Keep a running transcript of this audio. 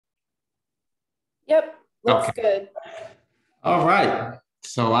Yep, looks Okay. good. All right.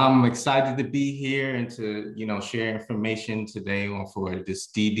 So I'm excited to be here and to, share information today for this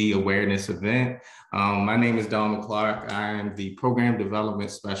DD awareness event. My name is Donald Clark. I am the Program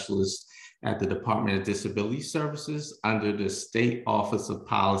Development Specialist at the Department of Disability Services under the State Office of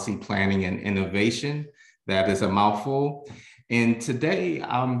Policy Planning and Innovation. That is a mouthful. And today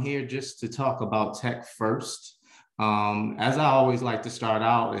I'm here just to talk about tech first. As I always like to start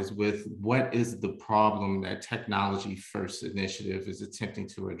out is with what is the problem that Technology First Initiative is attempting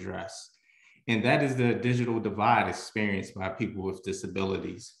to address? And that is the digital divide experienced by people with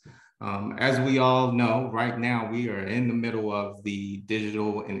disabilities. As we all know, right now we are in the middle of the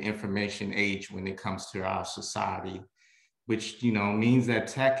digital and information age when it comes to our society, which means that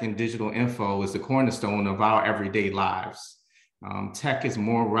tech and digital info is the cornerstone of our everyday lives. Tech is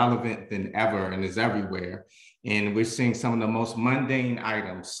more relevant than ever and is everywhere. And we're seeing some of the most mundane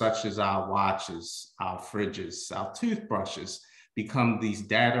items, such as our watches, our fridges, our toothbrushes, become these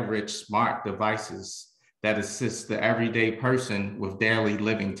data-rich smart devices that assist the everyday person with daily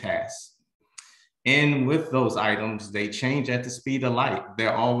living tasks. And with those items, they change at the speed of light.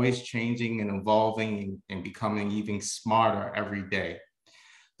 They're always changing and evolving and becoming even smarter every day.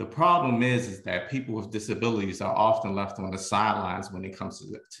 The problem is that people with disabilities are often left on the sidelines when it comes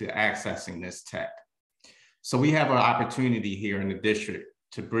to accessing this tech. So we have an opportunity here in the district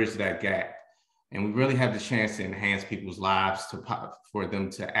to bridge that gap. And we really have the chance to enhance people's lives for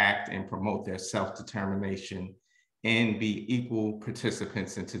them to act and promote their self-determination and be equal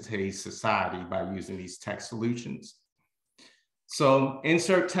participants in today's society by using these tech solutions. So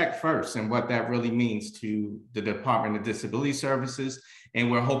insert tech first and what that really means to the Department of Disability Services. And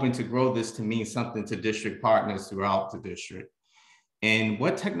we're hoping to grow this to mean something to district partners throughout the district. And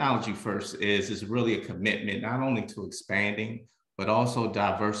what Technology First is really a commitment, not only to expanding, but also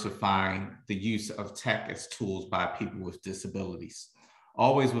diversifying the use of tech as tools by people with disabilities,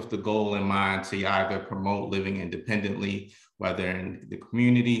 always with the goal in mind to either promote living independently, whether in the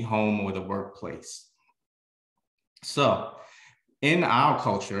community, home, or the workplace. So in our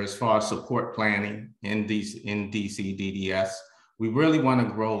culture, as far as support planning in DC DDS, we really want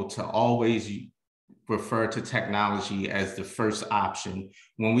to grow to always refer to technology as the first option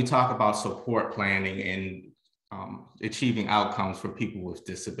when we talk about support planning and achieving outcomes for people with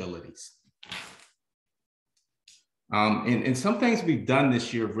disabilities. And some things we've done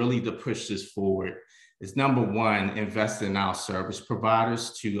this year really to push this forward is, number one, invest in our service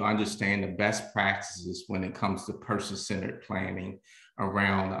providers to understand the best practices when it comes to person-centered planning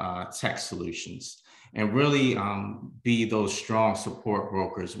around tech solutions, and really be those strong support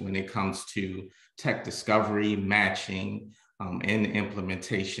brokers when it comes to tech discovery, matching, and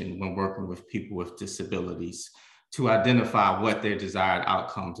implementation when working with people with disabilities to identify what their desired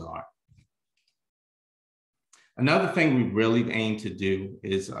outcomes are. Another thing we really aim to do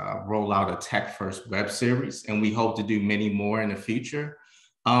is roll out a Tech First web series, and we hope to do many more in the future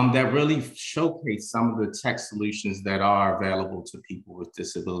that really showcase some of the tech solutions that are available to people with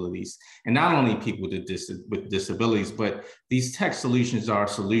disabilities. And not only people with disabilities, but these tech solutions are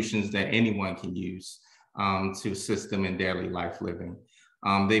solutions that anyone can use to assist them in daily life living.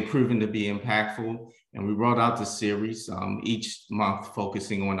 They've proven to be impactful, and we rolled out the series each month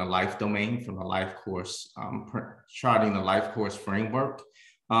focusing on a life domain from a life course, charting the life course framework,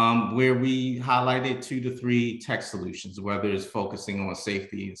 where we highlighted 2 to 3 tech solutions, whether it's focusing on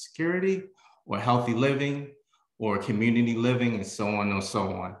safety and security, or healthy living, or community living, and so on and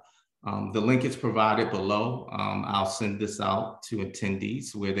so on. The link is provided below. I'll send this out to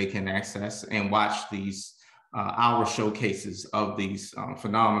attendees where they can access and watch these our showcases of these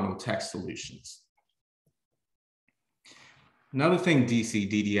phenomenal tech solutions. Another thing DC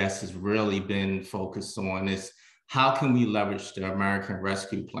DDS has really been focused on is how can we leverage the American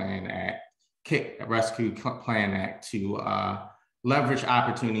Rescue Plan Act to leverage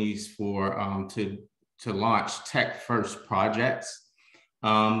opportunities for to launch tech first projects.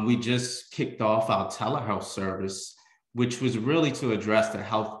 We just kicked off our telehealth service, which was really to address the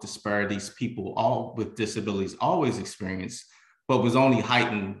health disparities people all with disabilities always experience, but was only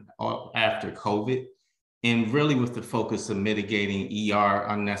heightened after COVID, and really with the focus of mitigating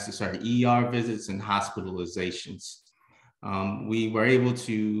unnecessary ER visits and hospitalizations. We were able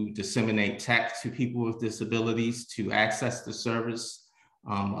to disseminate tech to people with disabilities to access the service,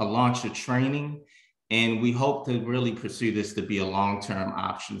 launch a training, and we hope to really pursue this to be a long-term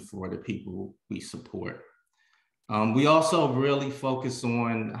option for the people we support. We also really focus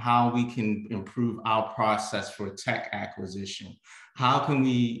on how we can improve our process for tech acquisition. How can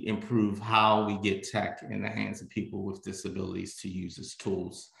we improve how we get tech in the hands of people with disabilities to use as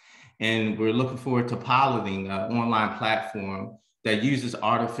tools? And we're looking forward to piloting an online platform that uses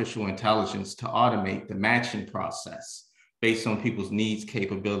artificial intelligence to automate the matching process based on people's needs,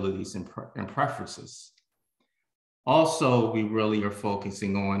 capabilities, and preferences. Also, we really are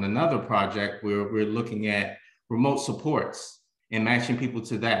focusing on another project where we're looking at remote supports and matching people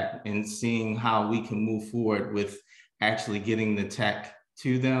to that and seeing how we can move forward with actually getting the tech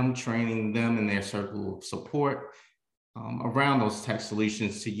to them, training them in their circle of support around those tech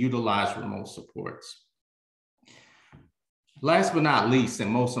solutions to utilize remote supports. Last but not least,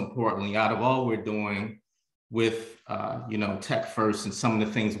 and most importantly, out of all we're doing with Tech First and some of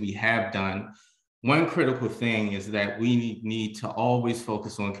the things we have done, one critical thing is that we need to always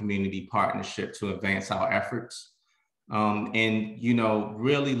focus on community partnership to advance our efforts.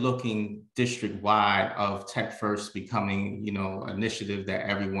 Really looking district-wide of Tech First becoming, an initiative that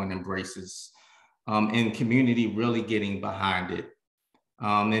everyone embraces, and community really getting behind it.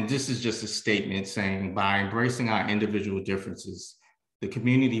 And this is just a statement saying, by embracing our individual differences, the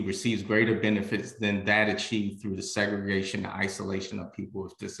community receives greater benefits than that achieved through the segregation and isolation of people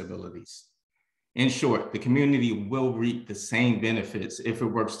with disabilities. In short, the community will reap the same benefits if it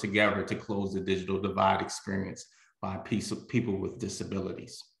works together to close the digital divide experience by people with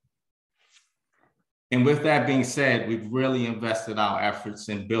disabilities. And with that being said, we've really invested our efforts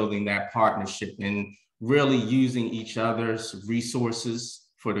in building that partnership and really using each other's resources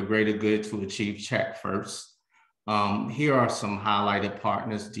for the greater good to achieve Tech First. Here are some highlighted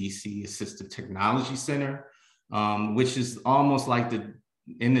partners: DC Assistive Technology Center, which is almost like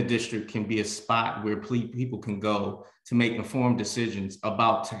in the district can be a spot where people can go to make informed decisions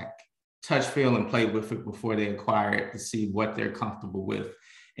about tech, touch, feel, and play with it before they acquire it to see what they're comfortable with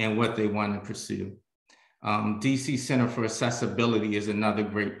and what they want to pursue. DC Center for Accessibility is another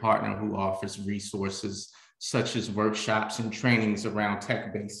great partner who offers resources such as workshops and trainings around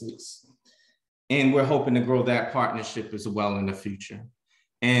tech basics. And we're hoping to grow that partnership as well in the future.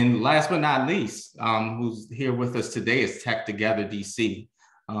 And last but not least, who's here with us today is Tech Together DC.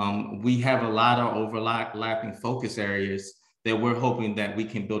 We have a lot of overlapping focus areas that we're hoping that we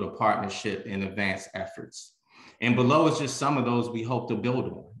can build a partnership and advance efforts. And below is just some of those we hope to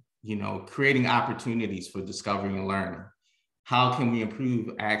build on, creating opportunities for discovery and learning. How can we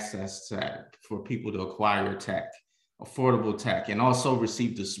improve access to for people to acquire tech, affordable tech, and also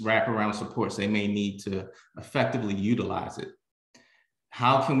receive the wraparound supports they may need to effectively utilize it?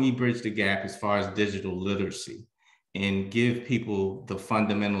 How can we bridge the gap as far as digital literacy and give people the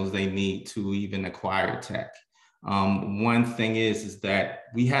fundamentals they need to even acquire tech? One thing is that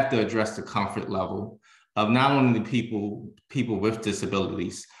we have to address the comfort level of not only the people with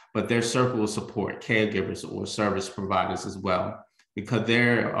disabilities, but their circle of support, caregivers or service providers as well, because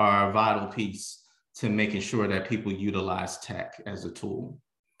they are a vital piece to making sure that people utilize tech as a tool.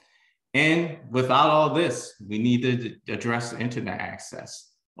 And without all this, we need to address internet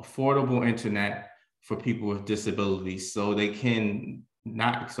access, affordable internet for people with disabilities so we can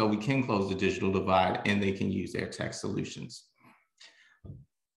close the digital divide and they can use their tech solutions.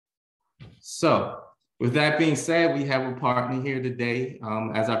 So with that being said, we have a partner here today,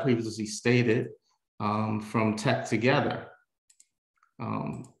 as I previously stated, from Tech Together.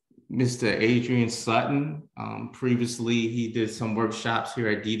 Mr. Adrian Sutton, previously he did some workshops here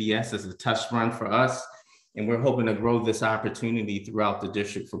at DDS as a test run for us, and we're hoping to grow this opportunity throughout the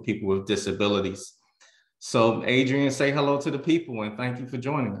district for people with disabilities. So Adrian, say hello to the people and thank you for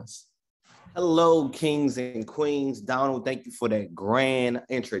joining us. Hello, kings and queens. Donald, thank you for that grand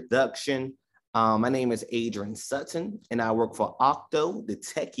introduction. My name is Adrian Sutton, and I work for Octo, the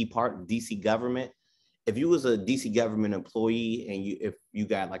techie part of DC government. If you was a DC government employee and if you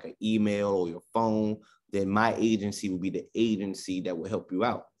got like an email or your phone, then my agency would be the agency that will help you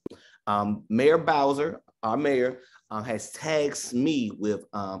out. Mayor Bowser, our mayor, has tasked me with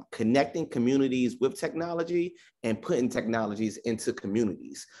connecting communities with technology and putting technologies into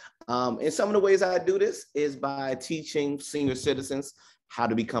communities. And some of the ways I do this is by teaching senior citizens how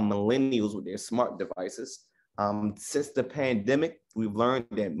to become millennials with their smart devices. Since the pandemic, we've learned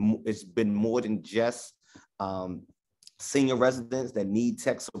that it's been more than just senior residents that need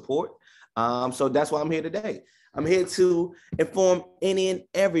tech support. So that's why I'm here today. I'm here to inform any and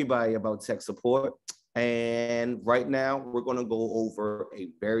everybody about tech support. And right now, we're going to go over a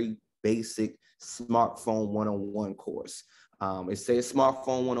very basic smartphone 101 course. It says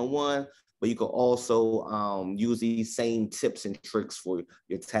smartphone 101, but you can also use these same tips and tricks for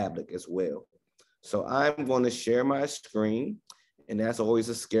your tablet as well. So I'm going to share my screen, and that's always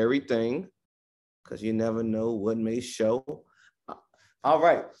a scary thing because you never know what may show. All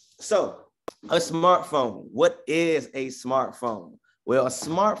right. So a smartphone. What is a smartphone? Well, a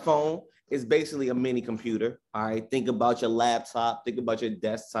smartphone is basically a mini computer. All right. Think about your laptop, think about your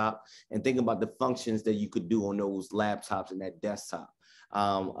desktop, and think about the functions that you could do on those laptops and that desktop.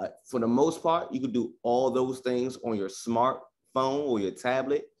 For the most part, you could do all those things on your smartphone or your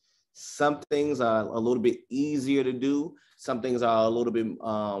tablet. Some things are a little bit easier to do. Some things are a little bit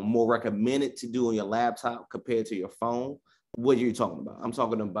more recommended to do on your laptop compared to your phone. What are you talking about? I'm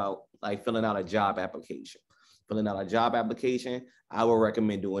talking about like filling out a job application. Filling out a job application, I would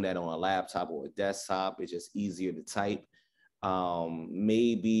recommend doing that on a laptop or a desktop. It's just easier to type.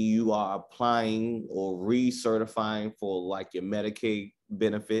 Maybe you are applying or recertifying for like your Medicaid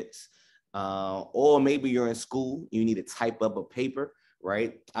benefits, or maybe you're in school, you need to type up a paper,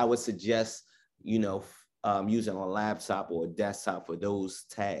 right? I would suggest, using a laptop or a desktop for those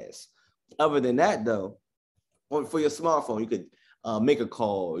tasks. Other than that, though, for your smartphone, you could make a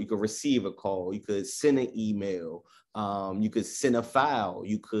call, you could receive a call, you could send an email, you could send a file,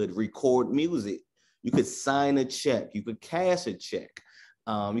 you could record music, you could sign a check, you could cash a check.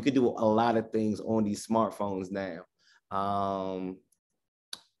 You could do a lot of things on these smartphones now.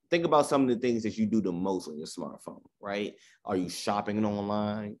 Think about some of the things that you do the most on your smartphone, right? Are you shopping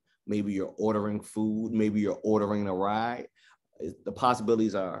online? Maybe you're ordering food, maybe you're ordering a ride. The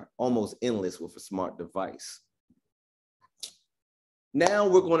possibilities are almost endless with a smart device. Now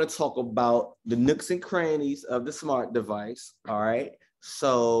we're going to talk about the nooks and crannies of the smart device. All right.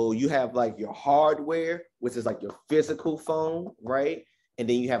 So you have like your hardware, which is like your physical phone, right? And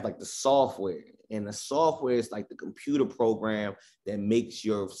then you have like the software. And the software is like the computer program that makes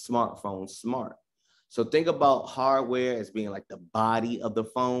your smartphone smart. So think about hardware as being like the body of the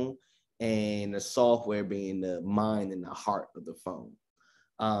phone and the software being the mind and the heart of the phone.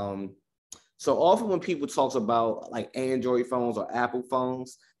 So often when people talk about like Android phones or Apple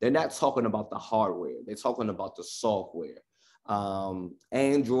phones, they're not talking about the hardware. They're talking about the software.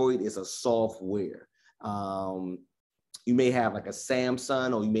 Android is a software. You may have like a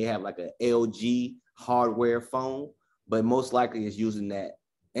Samsung or you may have like an LG hardware phone, but most likely it's using that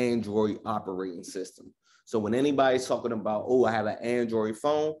Android operating system. So when anybody's talking about, oh, I have an Android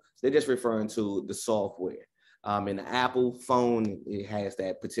phone, they're just referring to the software. In the Apple phone, it has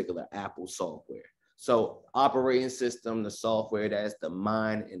that particular Apple software. So operating system, the software, that's the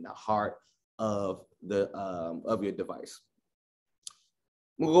mind and the heart of your device.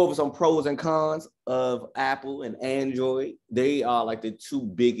 We'll go over some pros and cons of Apple and Android. They are like the two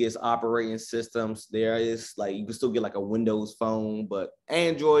biggest operating systems. There is like, you can still get like a Windows phone, but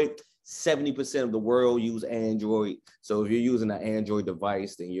Android, 70% of the world use Android. So if you're using an Android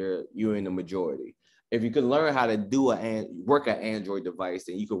device, then you're in the majority. If you can learn how to work an Android device,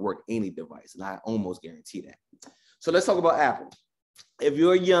 then you could work any device, and I almost guarantee that. So let's talk about Apple. If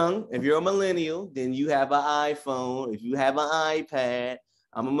you're young, if you're a millennial, then you have an iPhone. If you have an iPad,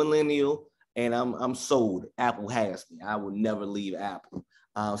 I'm a millennial, and I'm sold. Apple has me. I will never leave Apple.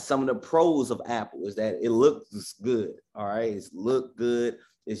 Some of the pros of Apple is that it looks good. All right, it's look good.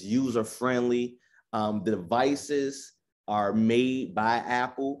 It's user friendly. The devices are made by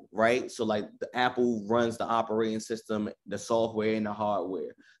Apple, right? So like the Apple runs the operating system, the software and the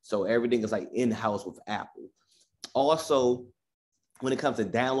hardware. So everything is like in-house with Apple. Also, when it comes to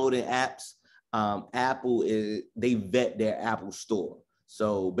downloading apps, they vet their Apple store.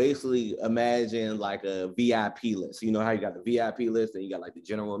 So basically imagine like a VIP list. You know how you got the VIP list and you got like the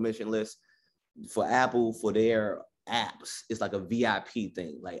general admission list? For Apple, for their apps, it's like a VIP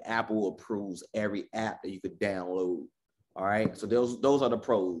thing. Like Apple approves every app that you could download. All right, so those are the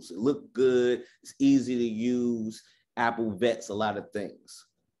pros. It look good, it's easy to use. Apple vets a lot of things.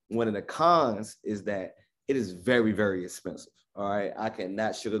 One of the cons is that it is very, very expensive. All right, I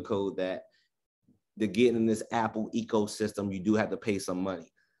cannot sugarcoat that. To get in this Apple ecosystem, you do have to pay some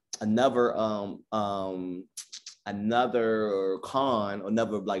money. Another con,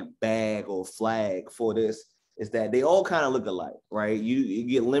 another like bag or flag for this is that they all kind of look alike, right? You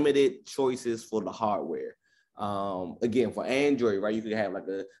get limited choices for the hardware. Again, for Android, right, you could have like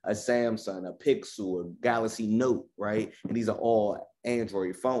a Samsung, a Pixel, a Galaxy Note, right? And these are all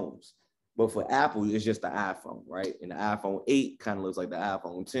Android phones. But for Apple, it's just the iPhone, right? And the iPhone 8 kind of looks like the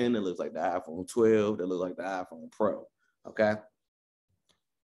iPhone 10. It looks like the iPhone 12. It looks like the iPhone Pro, okay?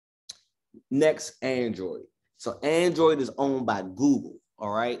 Next, Android. So Android is owned by Google,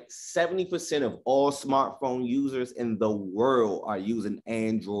 all right? 70% of all smartphone users in the world are using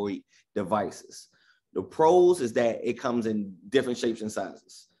Android devices. The pros is that it comes in different shapes and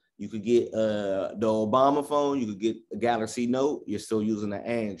sizes. You could get the Obama phone. You could get a Galaxy Note. You're still using the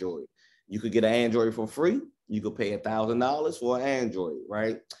Android. You could get an Android for free. You could pay $1,000 for an Android,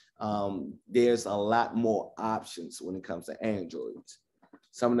 right? There's a lot more options when it comes to Androids.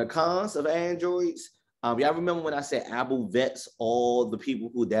 Some of the cons of Androids, y'all remember when I said Apple vets all the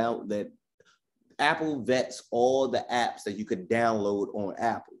people who Apple vets all the apps that you could download on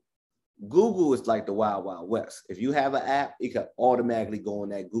Apple. Google is like the wild, wild west. If you have an app, it can automatically go on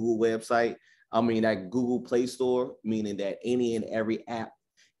that Google website. That Google Play Store, meaning that any and every app,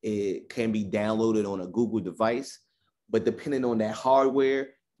 it can be downloaded on a Google device. But depending on that hardware,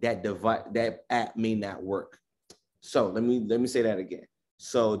 that app may not work. So let me say that again.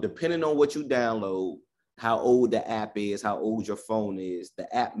 So depending on what you download, how old the app is, how old your phone is,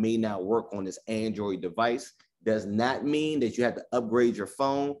 the app may not work on this Android device. Does not mean that you have to upgrade your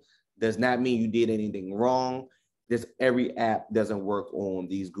phone. Does not mean you did anything wrong. Every app doesn't work on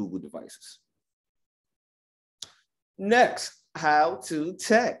these Google devices. Next, how to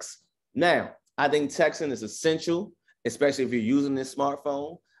text. Now, I think texting is essential, especially if you're using this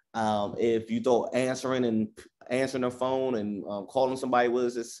smartphone. If you thought answering the phone and calling somebody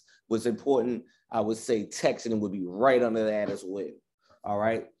was important, I would say texting would be right under that as well. All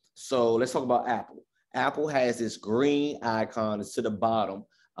right. So let's talk about Apple. Apple has this green icon. It's to the bottom.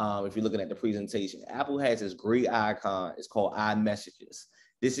 If you're looking at the presentation, Apple has this green icon. It's called iMessages.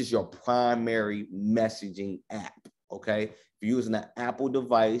 This is your primary messaging app. Okay. If you're using an Apple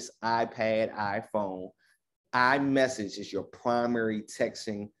device, iPad, iPhone, iMessage is your primary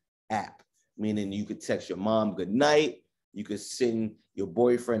texting app, meaning you could text your mom good night. You could send your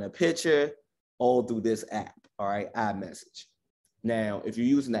boyfriend a picture all through this app. All right. iMessage. Now, if you're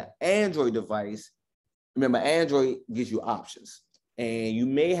using an Android device, remember, Android gives you options. And you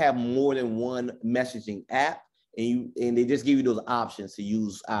may have more than one messaging app, and they just give you those options to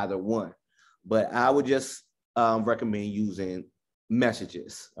use either one. But I would just recommend using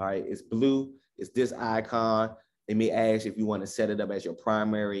Messages. All right, it's blue. It's this icon. They may ask if you want to set it up as your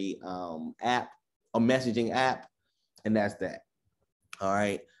primary app, a messaging app, and that's that. All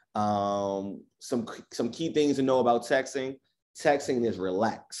right. Some key things to know about texting. Texting is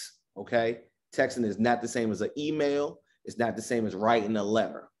relaxed. Okay, texting is not the same as an email. It's not the same as writing a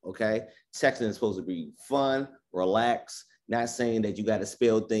letter, okay? Texting is supposed to be fun, relax, not saying that you got to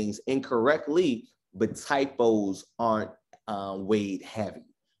spell things incorrectly, but typos aren't weighed heavy,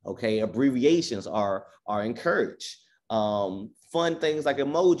 okay? Abbreviations are encouraged. Fun things like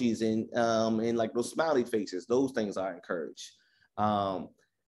emojis and like those smiley faces, those things are encouraged.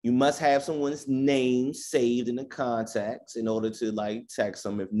 You must have someone's name saved in the contacts in order to like text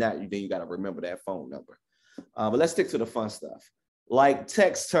them. If not, then you got to remember that phone number. But let's stick to the fun stuff, like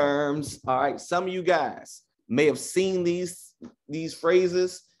text terms. All right, some of you guys may have seen these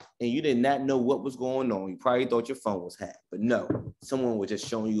phrases and you did not know what was going on. You probably thought your phone was hacked, but no, someone was just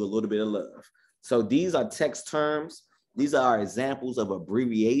showing you a little bit of love. So these are text terms. These are examples of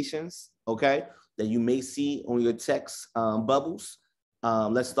abbreviations, okay, that you may see on your text bubbles.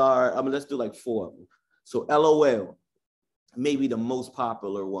 Let's do like 4 of them. So LOL may be the most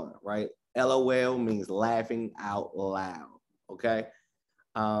popular one, right? LOL means laughing out loud, okay?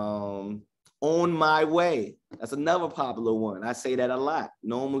 On my way, that's another popular one. I say that a lot.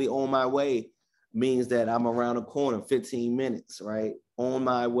 Normally on my way means that I'm around the corner 15 minutes, right? On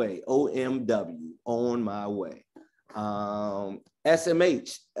my way, OMW, on my way.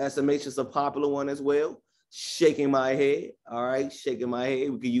 SMH is a popular one as well. Shaking my head, all right? Shaking my head,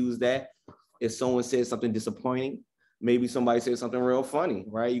 we could use that if someone says something disappointing. Maybe somebody said something real funny,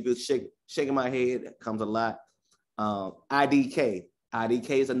 right? You could shaking my head comes a lot. IDK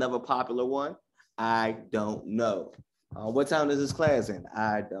is another popular one. I don't know. What time is this class in?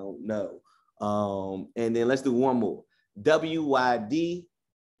 I don't know. And then let's do one more. WYD,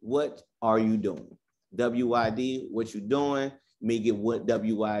 what are you doing? WYD, what you doing? You may get what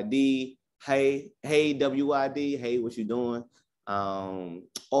WYD. Hey, WYD, hey, what you doing?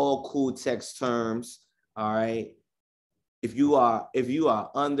 All cool text terms, all right? If you are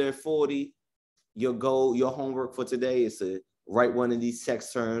under 40, your homework for today is to write one of these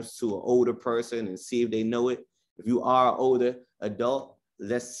text terms to an older person and see if they know it. If you are an older adult,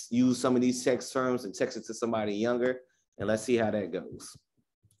 let's use some of these text terms and text it to somebody younger, and let's see how that goes.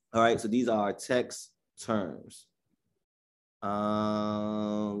 All right, so these are our text terms.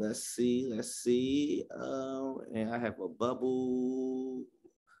 Let's see. And I have a bubble.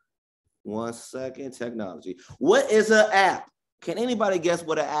 1 second, technology. What is an app? Can anybody guess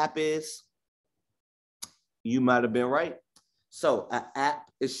what an app is? You might have been right. So an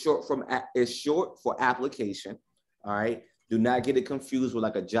app is short for application. All right. Do not get it confused with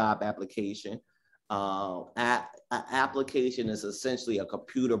like a job application. An application is essentially a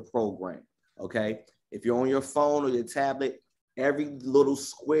computer program. Okay. If you're on your phone or your tablet, every little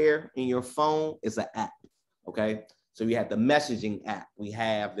square in your phone is an app, okay? So we have the messaging app. We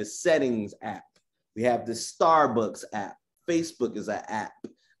have the settings app. We have the Starbucks app. Facebook is an app.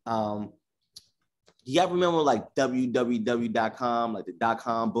 You ever remember like www.com, like the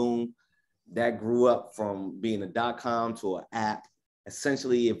 .com boom? That grew up from being a .com to an app.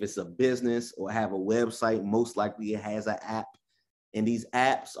 Essentially, if it's a business or have a website, most likely it has an app. And these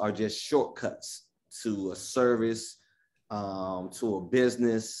apps are just shortcuts to a service, to a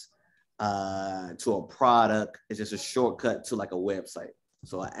business, to a product. It's just a shortcut to like a website.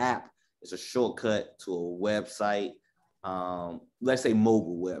 So an app is a shortcut to a website, let's say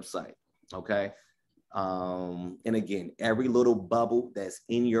mobile website, okay? And again, every little bubble that's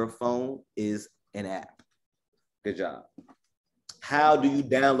in your phone is an app. Good job. How do you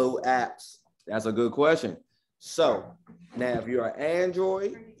download apps? That's a good question. So now if you're an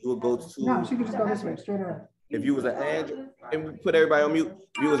Android, you will go to— No, she can just go this way, straight ahead. If you was an Android, and we put everybody on mute.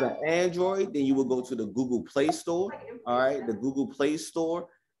 If you was an Android, then you will go to the Google Play Store. All right, the Google Play Store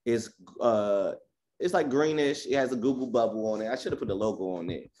is it's like greenish. It has a Google bubble on it. I should have put the logo on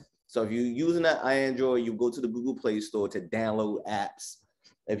it. So if you're using an Android, you go to the Google Play Store to download apps.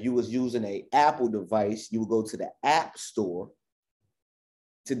 If you was using an Apple device, you would go to the App Store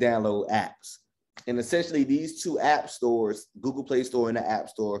to download apps. And essentially these two app stores, Google Play Store and the App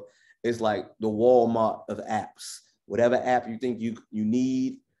Store, is like the Walmart of apps. Whatever app you think you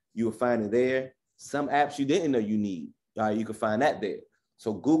need, you will find it there. Some apps you didn't know you need, you can find that there.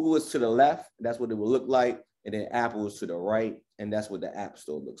 So Google is to the left, that's what it will look like. And then Apple is to the right, and that's what the App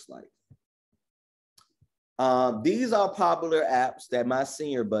Store looks like. These are popular apps that my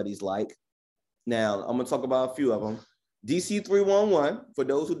senior buddies like. Now, I'm gonna talk about a few of them. DC 311, for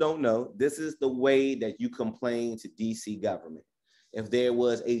those who don't know, this is the way that you complain to DC government. If there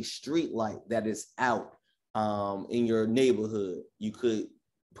was a street light that is out in your neighborhood, you could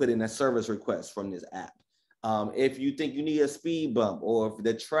put in a service request from this app. If you think you need a speed bump, or if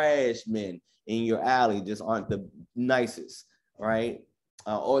the trash men in your alley just aren't the nicest, right?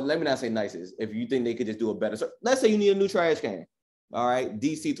 Or let me not say nicest. If you think they could just do a better service, let's say you need a new trash can, all right?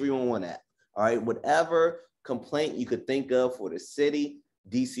 DC 311 app, all right? Whatever complaint you could think of for the city,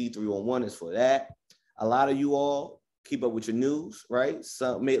 DC 311 is for that. A lot of you all keep up with your news, right?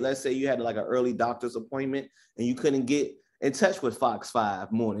 So let's say you had like an early doctor's appointment and you couldn't get in touch with Fox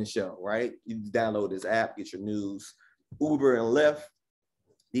 5 morning show, right? You download this app, get your news. Uber and Lyft,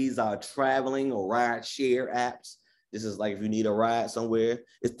 these are traveling or ride share apps. This is like if you need a ride somewhere,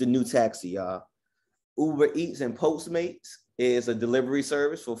 it's the new taxi, y'all. Uber Eats and Postmates is a delivery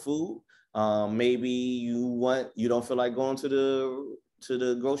service for food. Maybe you don't feel like going to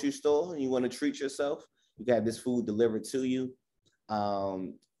the grocery store and you want to treat yourself. You can have this food delivered to you.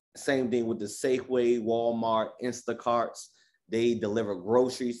 Same thing with the Safeway, Walmart, Instacarts. They deliver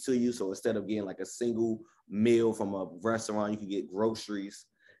groceries to you. So instead of getting like a single meal from a restaurant, you can get groceries.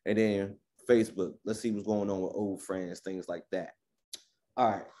 And then Facebook, let's see what's going on with old friends, things like that. All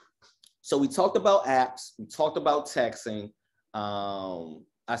right. So we talked about apps. We talked about texting.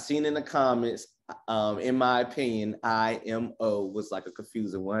 I seen in the comments, in my opinion, IMO was like a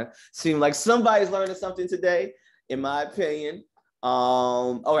confusing one. Seemed like somebody's learning something today, in my opinion.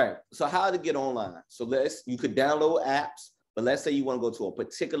 All right, so how to get online. So you could download apps, but let's say you want to go to a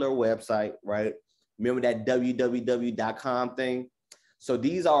particular website, right? Remember that www.com thing? So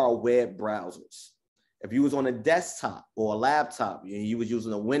these are our web browsers. If you was on a desktop or a laptop and you was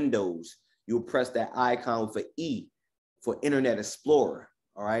using a Windows, you would press that icon for E for Internet Explorer,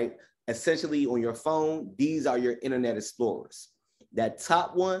 all right? Essentially on your phone, these are your Internet Explorers. That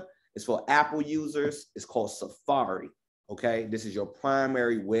top one is for Apple users. It's called Safari, okay? This is your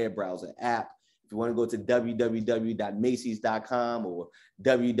primary web browser app. If you want to go to www.macy's.com or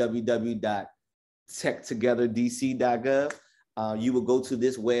www.techtogetherdc.gov, you will go to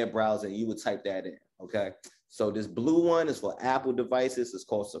this web browser and you would type that in, okay? So this blue one is for Apple devices. It's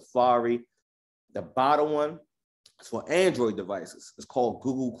called Safari. The bottom one is for Android devices. It's called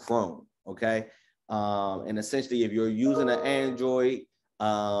Google Chrome, okay? And essentially, if you're using an Android,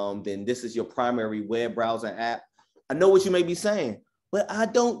 then this is your primary web browser app. I know what you may be saying, but I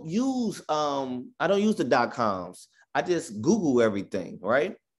don't use the .coms. I just Google everything,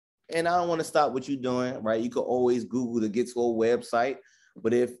 right? And I don't want to stop what you're doing, right? You could always Google to get to a website,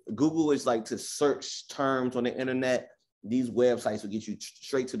 but if Google is like to search terms on the internet, these websites will get you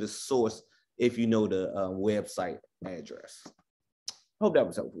straight to the source if you know the website address. Hope that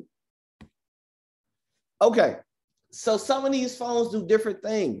was helpful. Okay, so some of these phones do different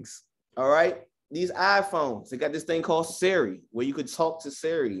things, all right? these iPhones, they got this thing called Siri, where you could talk to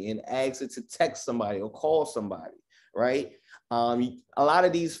Siri and ask it to text somebody or call somebody, right? A lot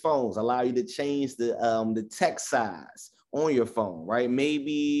of these phones allow you to change the text size on your phone, right?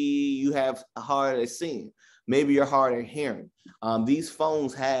 Maybe you have hard of seeing, maybe you're hard of hearing. These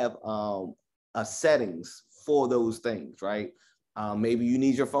phones have settings for those things, right? Maybe you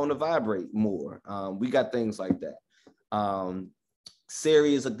need your phone to vibrate more. We got things like that.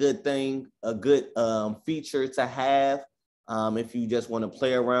 Siri is a good thing, a good feature to have if you just want to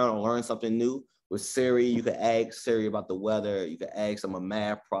play around or learn something new. With Siri, you can ask Siri about the weather. You can ask them a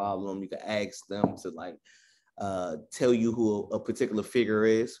math problem. You can ask them to like tell you who a particular figure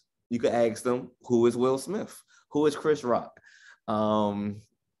is. You can ask them, who is Will Smith? Who is Chris Rock?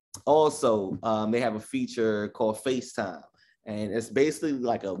 Also, they have a feature called FaceTime. And it's basically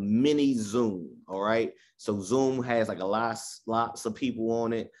like a mini Zoom, all right? So Zoom has like lots of people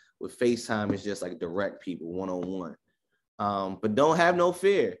on it. With FaceTime, it's just like direct people, one-on-one. But don't have no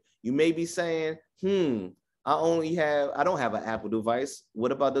fear. You may be saying, I don't have an Apple device.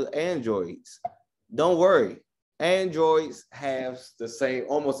 What about the Androids? Don't worry. Androids have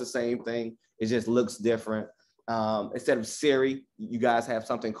almost the same thing. It just looks different. Instead of Siri, you guys have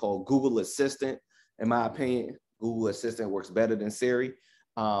something called Google Assistant. In my opinion, Google Assistant works better than Siri.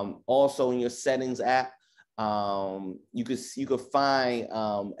 Also in your settings app, you could find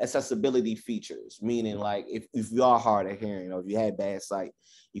accessibility features, meaning like if you are hard of hearing or if you had bad sight,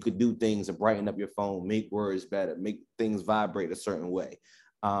 you could do things to brighten up your phone, make words better, make things vibrate a certain way.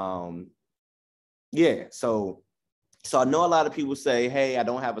 Yeah, so I know a lot of people say, hey, I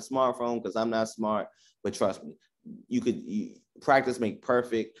don't have a smartphone because I'm not smart, but trust me, practice make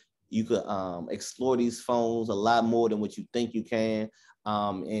perfect. You could explore these phones a lot more than what you think you can.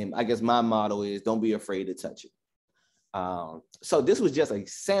 And I guess my motto is don't be afraid to touch it. So this was just a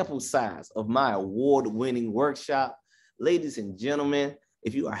sample size of my award-winning workshop. Ladies and gentlemen,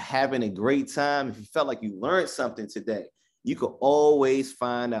 if you are having a great time, if you felt like you learned something today, you could always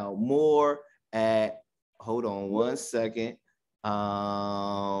find out more at, hold on one second.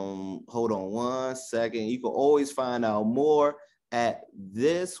 You can always find out more at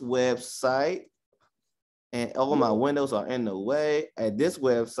this website, and all my windows are in the way, at this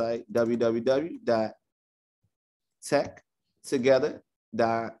website,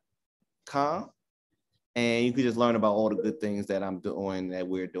 www.techtogether.com. And you can just learn about all the good things that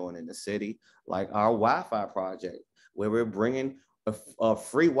we're doing in the city, like our Wi-Fi project, where we're bringing a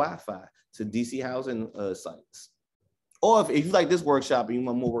free Wi-Fi to DC housing sites. Or if you like this workshop and you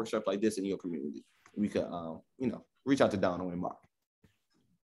want more workshops like this in your community, we could, reach out to Donald and Mark.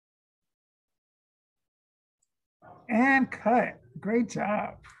 And cut. Great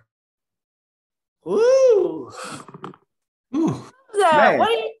job. Woo!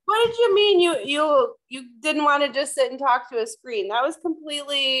 What did you mean you didn't want to just sit and talk to a screen? That was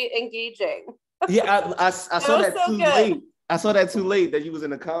completely engaging. Yeah, I saw that too late. I saw that too late that you was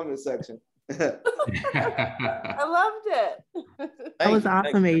in the comment section. I loved it. That was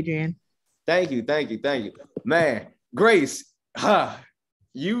awesome, Adrian. Thank you. Man, Grace,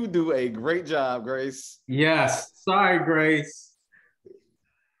 you do a great job, Grace. Yes. Sorry, Grace.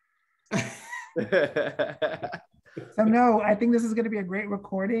 So no, I think this is going to be a great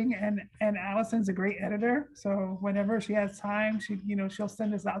recording, and Allison's a great editor. So whenever she has time, she'll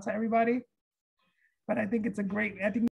send this out to everybody. But I think it's I think